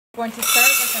We're going to start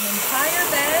with an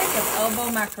entire bag of elbow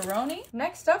macaroni.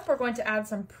 Next up, we're going to add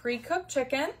some pre-cooked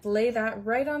chicken. Lay that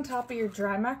right on top of your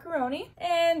dry macaroni,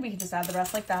 and we can just add the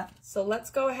rest like that. So let's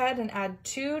go ahead and add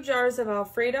 2 jars of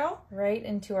Alfredo right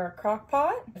into our crock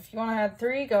pot. If you want to add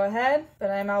 3, go ahead, but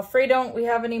I'm afraid don't we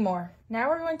have any more. Now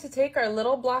we're going to take our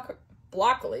little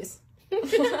bloccolis.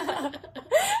 Now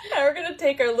we're going to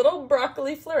take our little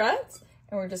broccoli florets,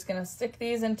 and we're just gonna stick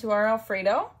these into our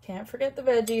Alfredo. Can't forget the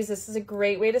veggies. This is a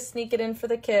great way to sneak it in for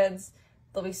the kids.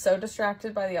 They'll be so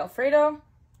distracted by the Alfredo,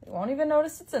 they won't even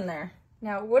notice it's in there.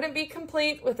 Now, it wouldn't be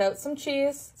complete without some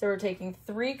cheese. So we're taking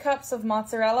 3 cups of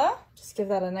mozzarella. Just give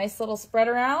that a nice little spread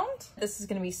around. This is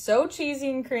gonna be so cheesy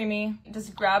and creamy.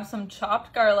 Just grab some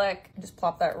chopped garlic and just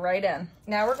plop that right in.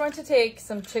 Now we're going to take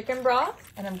some chicken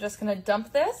broth, and I'm just gonna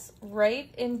dump this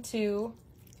right into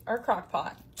our crock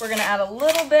pot. We're gonna add a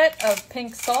little bit of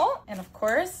pink salt and of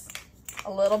course,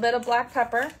 a little bit of black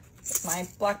pepper. It's my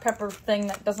black pepper thing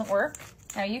that doesn't work.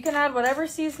 Now you can add whatever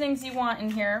seasonings you want in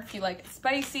here. If you like it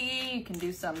spicy, you can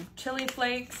do some chili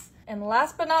flakes. And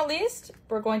last but not least,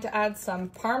 we're going to add some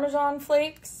Parmesan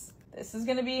flakes. This is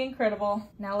gonna be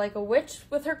incredible. Now, like a witch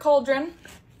with her cauldron,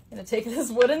 I'm gonna take this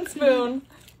wooden spoon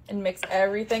and mix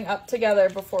everything up together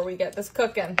before we get this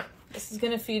cooking. This is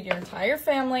gonna feed your entire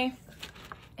family.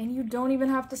 And you don't even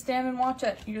have to stand and watch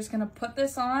it. You're just gonna put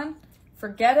this on,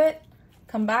 forget it,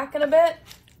 come back in a bit,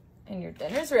 and your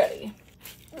dinner's ready.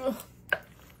 Ugh.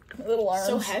 My little arms.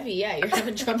 So heavy, yeah, you're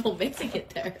having trouble mixing it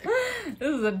there.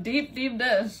 This is a deep, deep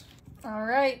dish. All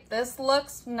right, this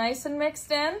looks nice and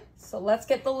mixed in. So let's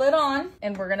get the lid on,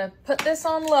 and we're gonna put this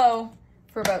on low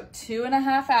for about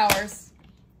 2.5 hours.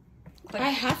 I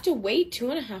have to wait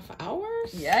 2.5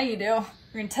 hours? Yeah, you do.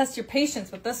 We're gonna test your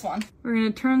patience with this one. We're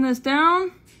gonna turn this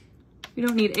down. We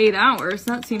don't need 8 hours.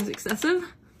 That seems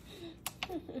excessive.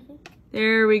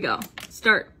 There we go.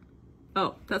 Start.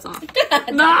 Oh, that's off.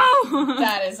 No!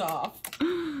 That is off.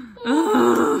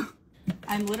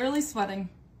 I'm literally sweating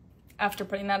after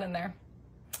putting that in there.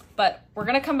 But we're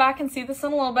gonna come back and see this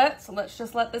in a little bit. So let's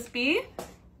just let this be.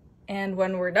 And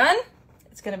when we're done,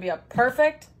 it's gonna be a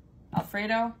perfect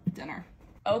Alfredo dinner.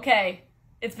 Okay.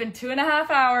 It's been 2.5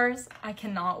 hours. I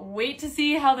cannot wait to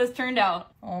see how this turned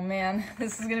out. Oh man,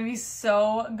 this is gonna be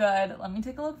so good. Let me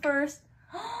take a look first.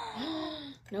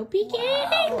 No peeking.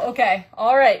 Wow. Okay,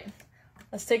 all right.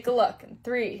 Let's take a look. In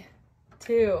 3,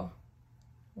 2,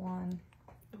 1.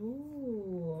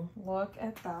 Ooh. Look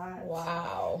at that.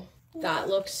 Wow. That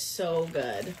looks so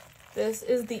good. This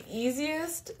is the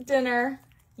easiest dinner.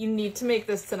 You need to make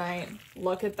this tonight.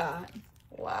 Look at that.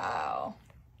 Wow.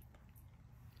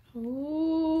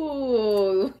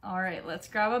 Ooh. All right, let's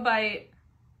grab a bite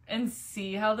and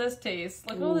see how this tastes.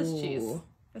 Look at all this cheese. Ooh.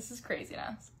 This is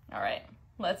craziness. All right,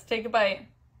 let's take a bite.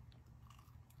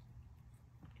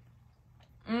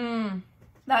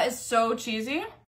 That is so cheesy.